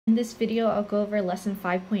In this video, I'll go over lesson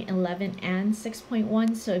 5.11 and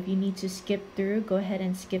 6.1, so if you need to skip through, go ahead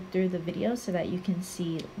and skip through the video so that you can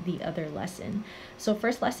see the other lesson. So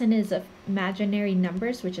first lesson is imaginary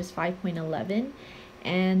numbers, which is 5.11,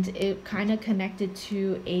 and it kind of connected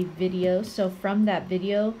to a video. So from that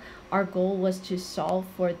video, our goal was to solve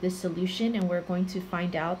for this solution, and we're going to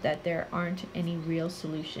find out that there aren't any real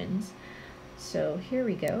solutions. So here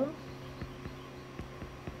we go.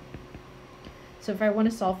 So if I want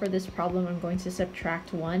to solve for this problem, I'm going to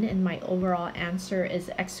subtract 1, and my overall answer is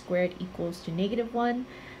x squared equals to -1,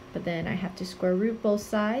 but then I have to square root both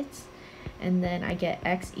sides, and then I get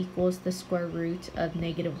x equals the square root of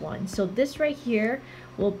 -1. So this right here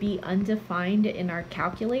will be undefined in our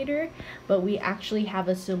calculator, but we actually have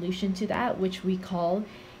a solution to that, which we call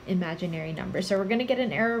imaginary number. So we're going to get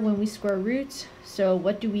an error when we square roots. So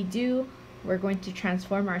what do? We're going to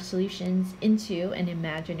transform our solutions into an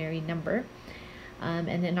imaginary number.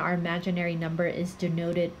 And then our imaginary number is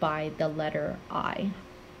denoted by the letter I.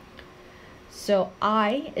 So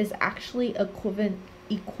I is actually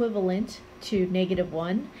equivalent to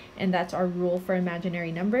 -1, and that's our rule for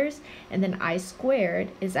imaginary numbers. And then I squared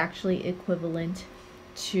is actually equivalent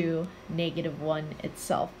to -1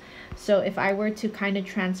 itself. So if I were to kind of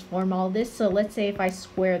transform all this, so let's say if I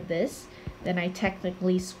square this, then I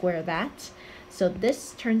technically square that. So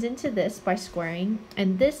this turns into this by squaring,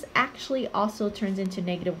 and this actually also turns into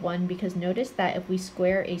 -1, because notice that if we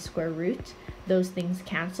square a square root, those things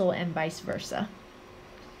cancel, and vice versa.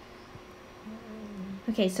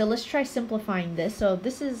 Okay, so let's try simplifying this. So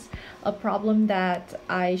this is a problem that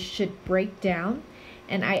I should break down,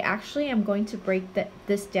 and I actually am going to break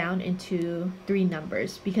this down into 3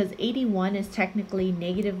 numbers, because 81 is technically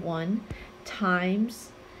 -1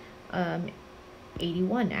 times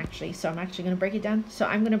 81 actually. So I'm actually going to break it down. So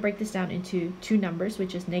I'm going to break this down into 2 numbers,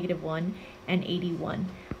 which is -1 and 81,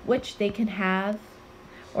 which they can have,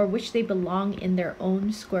 or which they belong in their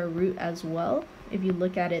own square root as well, if you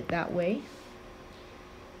look at it that way.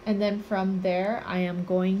 And then from there, I am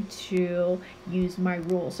going to use my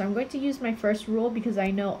rule. So I'm going to use my first rule because I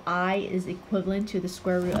know I is equivalent to the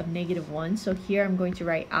square root of -1. So here I'm going to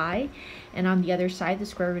write I, and on the other side, the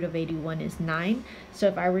square root of 81 is 9. So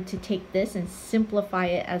if I were to take this and simplify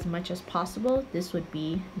it as much as possible, this would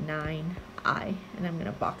be 9I, and I'm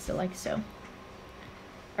going to box it like so.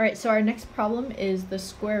 All right, so our next problem is the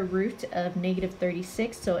square root of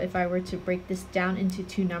 -36. So if I were to break this down into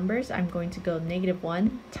 2 numbers, I'm going to go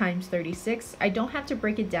 -1 times 36. I don't have to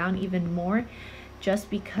break it down even more, just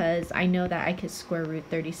because I know that I could square root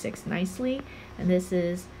 36 nicely. And this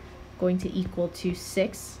is going to equal to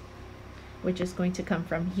 6, which is going to come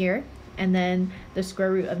from here. And then the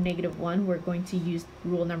square root of -1, we're going to use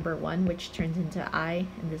rule number 1, which turns into I,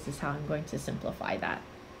 and this is how I'm going to simplify that.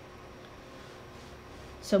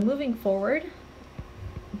 So moving forward,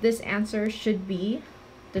 this answer should be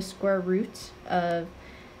the square root of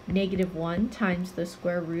 -1 times the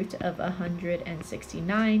square root of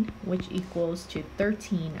 169, which equals to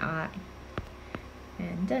 13I.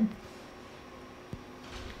 And done.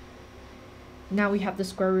 Now we have the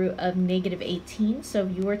square root of -18. So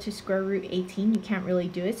if you were to square root 18, you can't really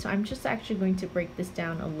do it. So I'm just actually going to break this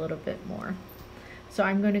down a little bit more. So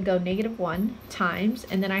I'm going to go -1 times,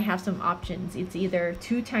 and then I have some options. It's either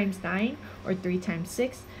 2 times 9 or 3 times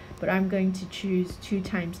 6, but I'm going to choose 2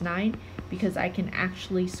 times 9 because I can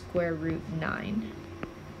actually square root 9.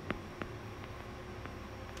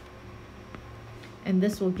 And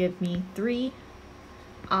this will give me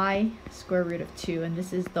 3I square root of 2, and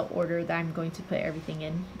this is the order that I'm going to put everything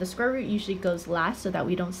in. The square root usually goes last so that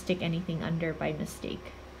we don't stick anything under by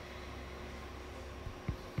mistake.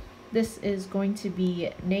 This is going to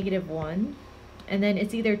be -1, and then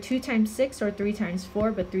it's either 2 times 6 or 3 times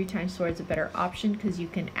 4, but 3 times 4 is a better option because you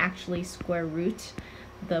can actually square root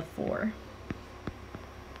the 4.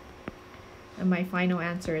 And my final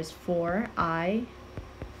answer is 4I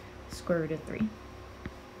square root of 3.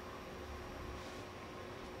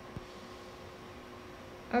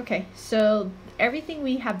 Okay, so everything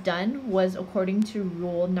we have done was according to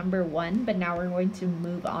rule number 1, but now we're going to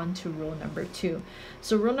move on to rule number 2.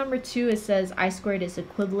 So rule number 2, it says I squared is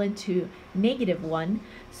equivalent to -1.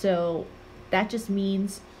 So that just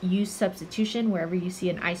means use substitution. Wherever you see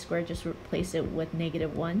an I squared, just replace it with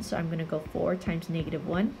 -1. So I'm going to go 4 times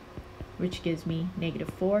 -1, which gives me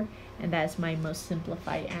 -4, and that is my most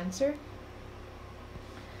simplified answer.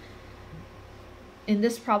 In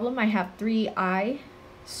this problem, I have 3I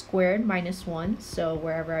squared minus 1, so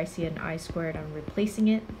wherever I see an I squared, I'm replacing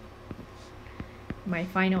it. My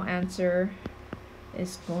final answer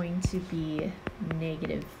is going to be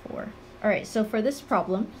 -4. All right, so for this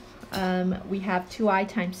problem, we have 2i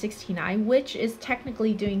times 16i, which is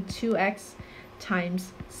technically doing 2x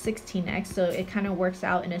times 16x, so it kind of works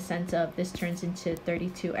out in a sense of this turns into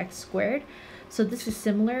 32x squared. So this is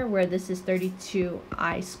similar, where this is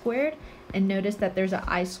 32i squared, and notice that there's an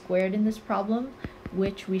I squared in this problem,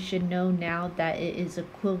 which we should know now that it is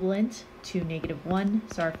equivalent to -1.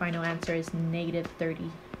 So our final answer is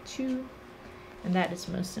 -32, and that is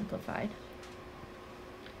most simplified.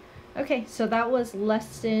 Okay, so that was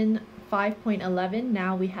lesson 5.11.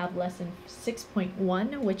 Now we have lesson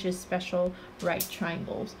 6.1, which is special right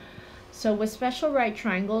triangles. So with special right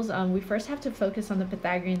triangles, we first have to focus on the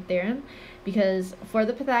Pythagorean theorem, because for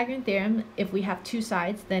the Pythagorean theorem, if we have two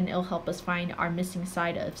sides, then it'll help us find our missing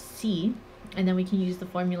side of C. And then we can use the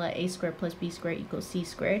formula a squared plus b squared equals c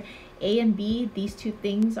squared. A and b, these two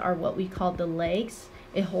things are what we call the legs.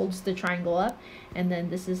 It holds the triangle up. And then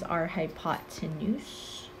this is our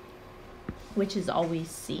hypotenuse, which is always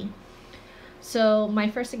c. So my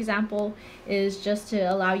first example is just to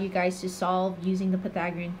allow you guys to solve using the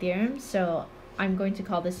Pythagorean theorem. So I'm going to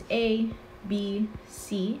call this a, b,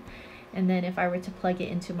 c. And then if I were to plug it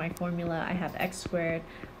into my formula, I have x squared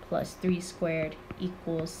plus 3 squared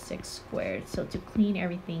equals 6 squared. So to clean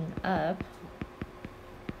everything up,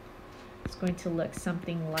 it's going to look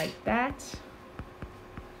something like that.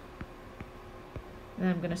 And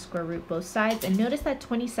I'm going to square root both sides. And notice that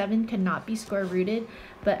 27 cannot be square rooted,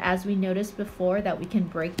 but as we noticed before, that we can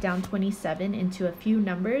break down 27 into a few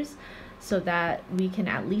numbers so that we can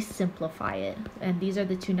at least simplify it. And these are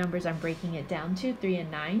the two numbers I'm breaking it down to, 3 and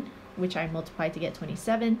 9, which I multiplied to get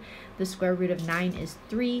 27. The square root of 9 is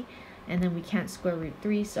 3, and then we can't square root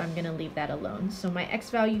 3, so I'm going to leave that alone. So my x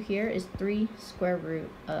value here is 3 square root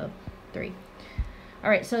of 3.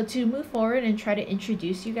 Alright, so to move forward and try to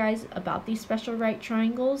introduce you guys about these special right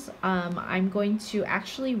triangles, I'm going to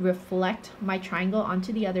actually reflect my triangle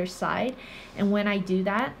onto the other side. And when I do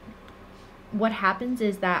that, what happens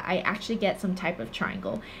is that I actually get some type of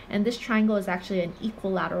triangle. And this triangle is actually an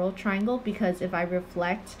equilateral triangle, because if I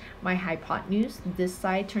reflect my hypotenuse, this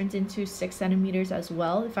side turns into 6 centimeters as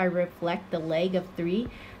well. If I reflect the leg of 3,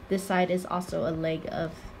 this side is also a leg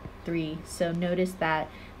of 3. So notice that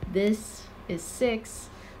this is 6,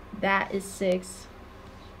 that is 6,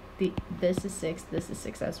 this is 6, this is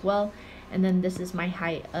 6 as well, and then this is my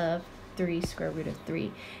height of 3 square root of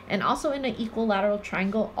 3. And also in an equilateral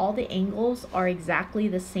triangle, all the angles are exactly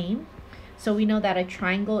the same. So we know that a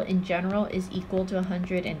triangle in general is equal to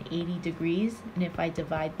 180 degrees, and if I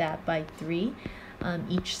divide that by 3,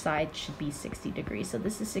 each side should be 60 degrees. So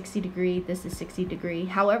this is 60 degree, this is 60 degree.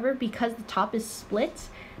 However, because the top is split,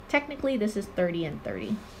 technically this is 30 and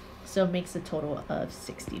 30. So it makes a total of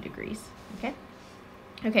 60 degrees, okay?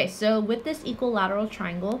 Okay, so with this equilateral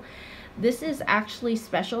triangle, this is actually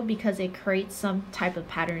special because it creates some type of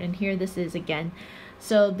pattern. And here this is again.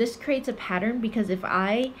 So this creates a pattern because if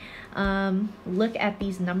I look at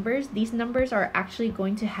these numbers are actually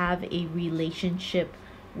going to have a relationship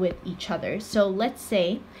with each other. So let's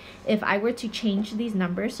say if I were to change these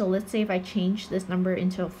numbers, so let's say if I change this number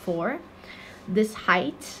into 4, this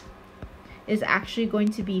height is actually going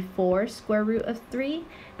to be 4 square root of 3,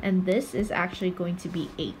 and this is actually going to be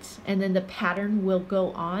 8. And then the pattern will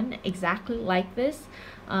go on exactly like this,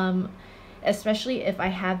 especially if I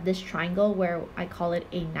have this triangle where I call it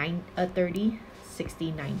a 30,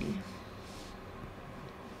 60, 90.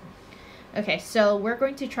 Okay, so we're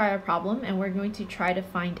going to try a problem, and we're going to try to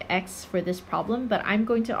find x for this problem, but I'm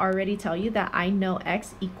going to already tell you that I know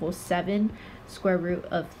x equals 7 square root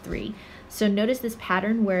of 3. So notice this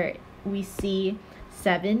pattern where we see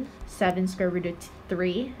 7 square root of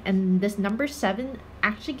 3, and this number 7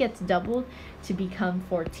 actually gets doubled to become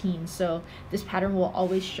 14. So this pattern will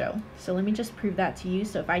always show. So let me just prove that to you.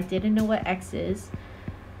 So if I didn't know what x is,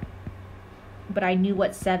 but I knew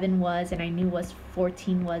what 7 was, and I knew what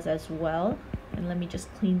 14 was as well, and let me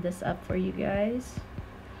just clean this up for you guys.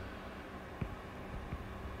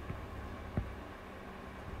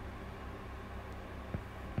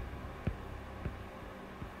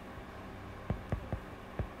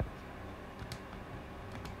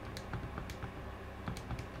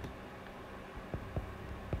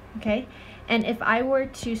 Okay, and if I were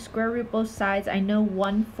to square root both sides, I know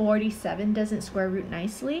 147 doesn't square root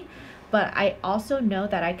nicely, but I also know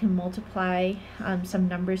that I can multiply some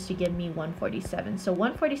numbers to give me 147. So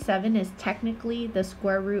 147 is technically the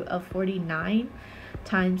square root of 49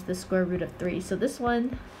 times the square root of 3. So this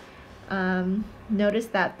one, notice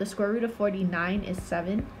that the square root of 49 is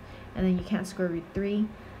 7, and then you can't square root 3.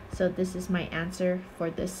 So this is my answer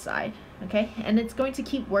for this side, okay? And it's going to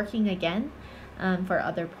keep working again for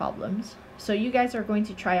other problems. So you guys are going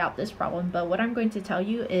to try out this problem, but what I'm going to tell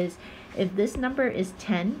you is if this number is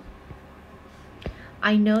 10,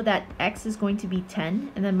 I know that x is going to be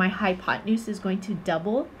 10, and then my hypotenuse is going to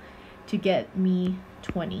double to get me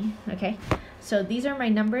 20, okay? So these are my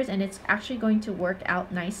numbers, and it's actually going to work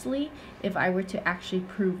out nicely if I were to actually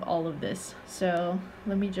prove all of this. So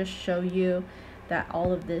let me just show you that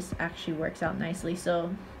all of this actually works out nicely. So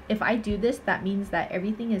if I do this, that means that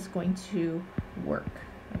everything is going to work,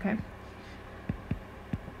 okay?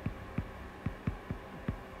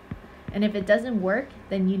 And if it doesn't work,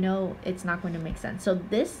 then you know it's not going to make sense. So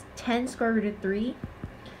this 10 square root of 3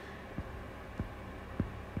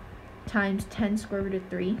 times 10 square root of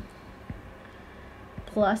 3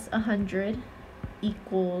 plus 100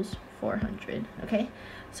 equals 400, okay?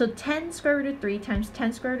 So 10 square root of 3 times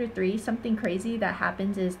 10 square root of 3, something crazy that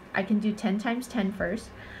happens is I can do 10 times 10 first,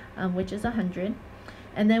 which is 100.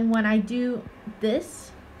 And then when I do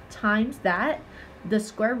this times that, the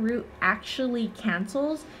square root actually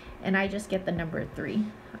cancels, and I just get the number 3.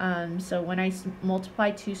 So when I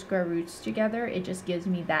multiply two square roots together, it just gives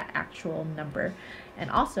me that actual number. And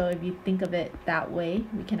also, if you think of it that way,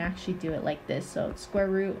 we can actually do it like this. So square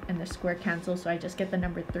root and the square cancel, so I just get the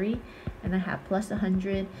number 3, and I have plus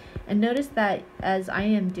 100. And notice that as I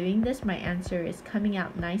am doing this, my answer is coming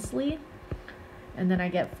out nicely. And then I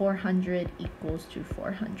get 400 equals to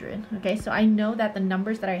 400. Okay, so I know that the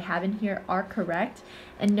numbers that I have in here are correct.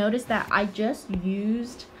 And notice that I just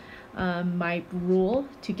used my rule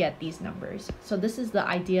to get these numbers. So this is the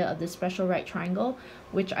idea of the special right triangle,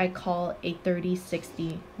 which I call a 30,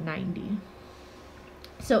 60, 90.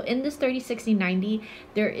 So in this 30, 60, 90,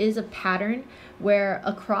 there is a pattern where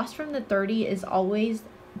across from the 30 is always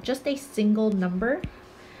just a single number.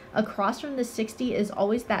 Across from the 60 is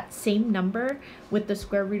always that same number with the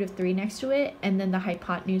square root of 3 next to it, and then the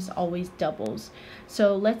hypotenuse always doubles.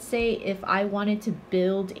 So let's say if I wanted to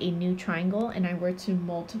build a new triangle and I were to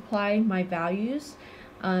multiply my values,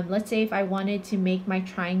 let's say if I wanted to make my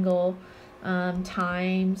triangle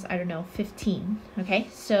times, I don't know, 15, okay?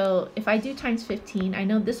 So if I do times 15, I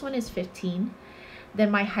know this one is 15,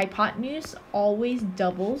 then my hypotenuse always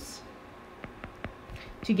doubles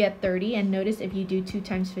to get 30, and notice if you do 2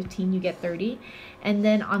 times 15 you get 30. And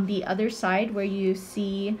then on the other side where you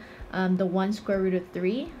see the 1 square root of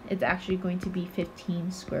 3, it's actually going to be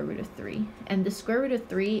 15 square root of 3, and the square root of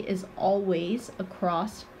 3 is always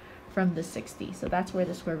across from the 60, so that's where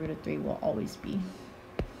the square root of 3 will always be.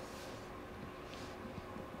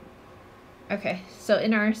 Okay, so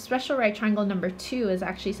in our special right triangle number 2 is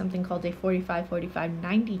actually something called a 45, 45,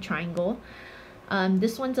 90 triangle.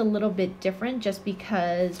 This one's a little bit different just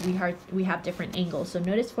because we have different angles. So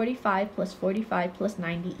notice 45 plus 45 plus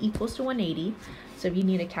 90 equals to 180. So if you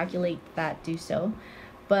need to calculate that, do so.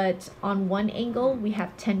 But on one angle we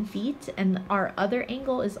have 10 feet, and our other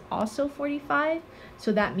angle is also 45.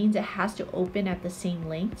 So that means it has to open at the same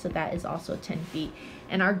length. So that is also 10 feet.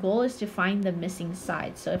 And our goal is to find the missing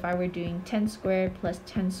side. So if I were doing 10 squared plus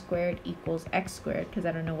 10 squared equals x squared, because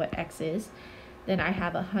I don't know what x is, then I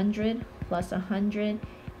have 100 plus 100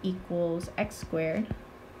 equals x squared,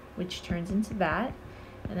 which turns into that.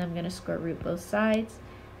 And then I'm going to square root both sides.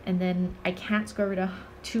 And then I can't square root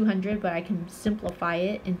 200, but I can simplify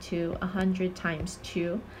it into 100 times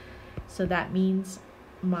 2. So that means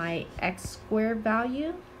my x squared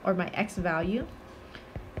value, or my x value,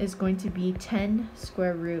 is going to be 10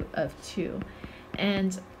 square root of 2.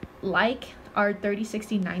 And like our 30,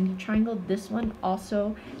 60, 90 triangle, this one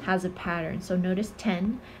also has a pattern. So notice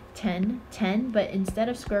 10, 10, 10, but instead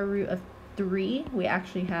of square root of 3, we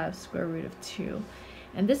actually have square root of 2.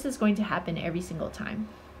 And this is going to happen every single time.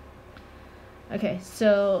 Okay,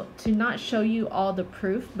 so to not show you all the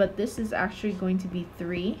proof, but this is actually going to be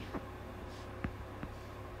 3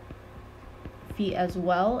 feet as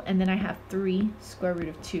well, and then I have 3 square root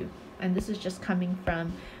of 2. And this is just coming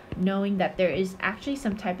from knowing that there is actually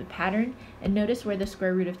some type of pattern. And notice where the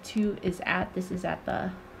square root of 2 is at. This is at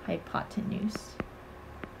the hypotenuse.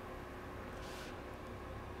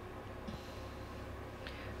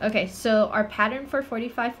 Okay, so our pattern for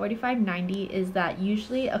 45, 45, 90 is that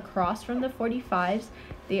usually across from the 45s,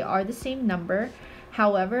 they are the same number.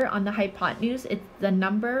 However, on the hypotenuse, it's the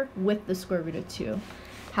number with the square root of 2.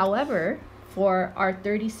 However, for our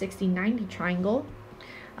 30, 60, 90 triangle,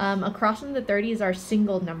 across from the 30 is our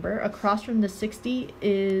single number. Across from the 60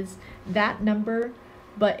 is that number,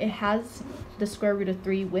 but it has the square root of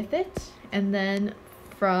 3 with it. And then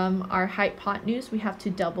from our hypotenuse, we have to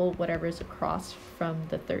double whatever is across from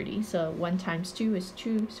the 30. So 1 times 2 is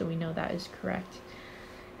 2, so we know that is correct.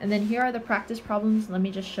 And then here are the practice problems. Let me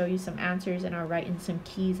just show you some answers, and I'll write in some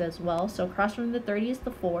keys as well. So across from the 30 is the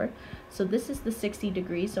 4. So this is the 60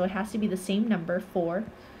 degrees, so it has to be the same number, 4,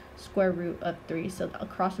 square root of 3. So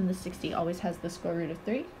across from the 60 always has the square root of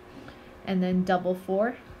 3. And then double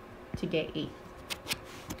 4 to get 8.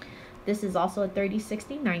 This is also a 30,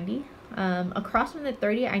 60, 90. Across from the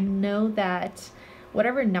 30, I know that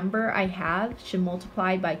whatever number I have should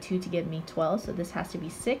multiply by 2 to give me 12. So this has to be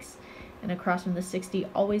 6. And across from the 60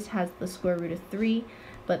 always has the square root of 3,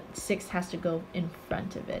 but 6 has to go in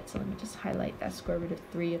front of it. So let me just highlight that square root of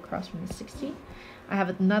 3 across from the 60. I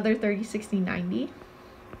have another 30, 60, 90.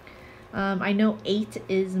 I know 8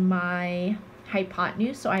 is my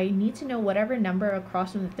hypotenuse, so I need to know whatever number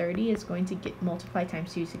across from the 30 is going to get multiply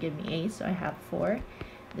times 2 to give me 8. So I have 4.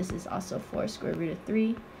 This is also 4 square root of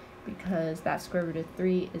 3, because that square root of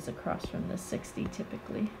 3 is across from the 60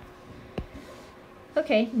 typically.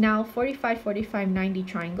 Okay, now 45, 45, 90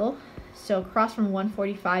 triangle. So across from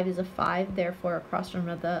 145 is a 5, therefore across from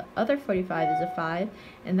the other 45 is a 5.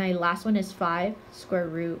 And the last one is 5, square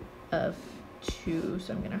root of 2.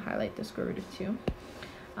 So I'm going to highlight the square root of 2.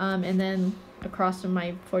 And then across from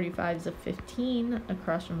my 45 is a 15.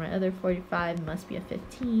 Across from my other 45 must be a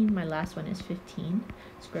 15. My last one is 15,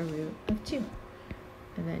 square root of 2.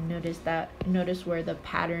 And then notice where the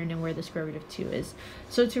pattern and where the square root of 2 is.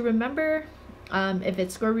 So to remember, if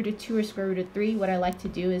it's square root of 2 or square root of 3, what I like to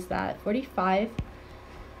do is that 45,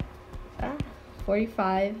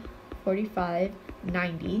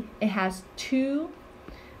 90, it has 2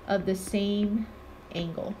 of the same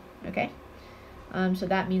angle, okay? So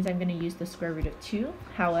that means I'm going to use the square root of 2.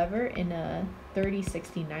 However, in a 30,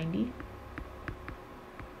 60, 90,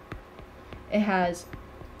 it has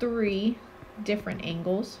 3 different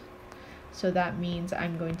angles. So that means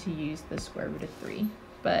I'm going to use the square root of 3.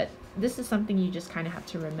 But this is something you just kind of have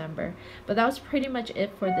to remember. But that was pretty much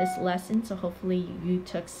it for this lesson. So hopefully you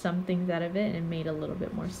took some things out of it and it made a little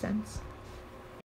bit more sense.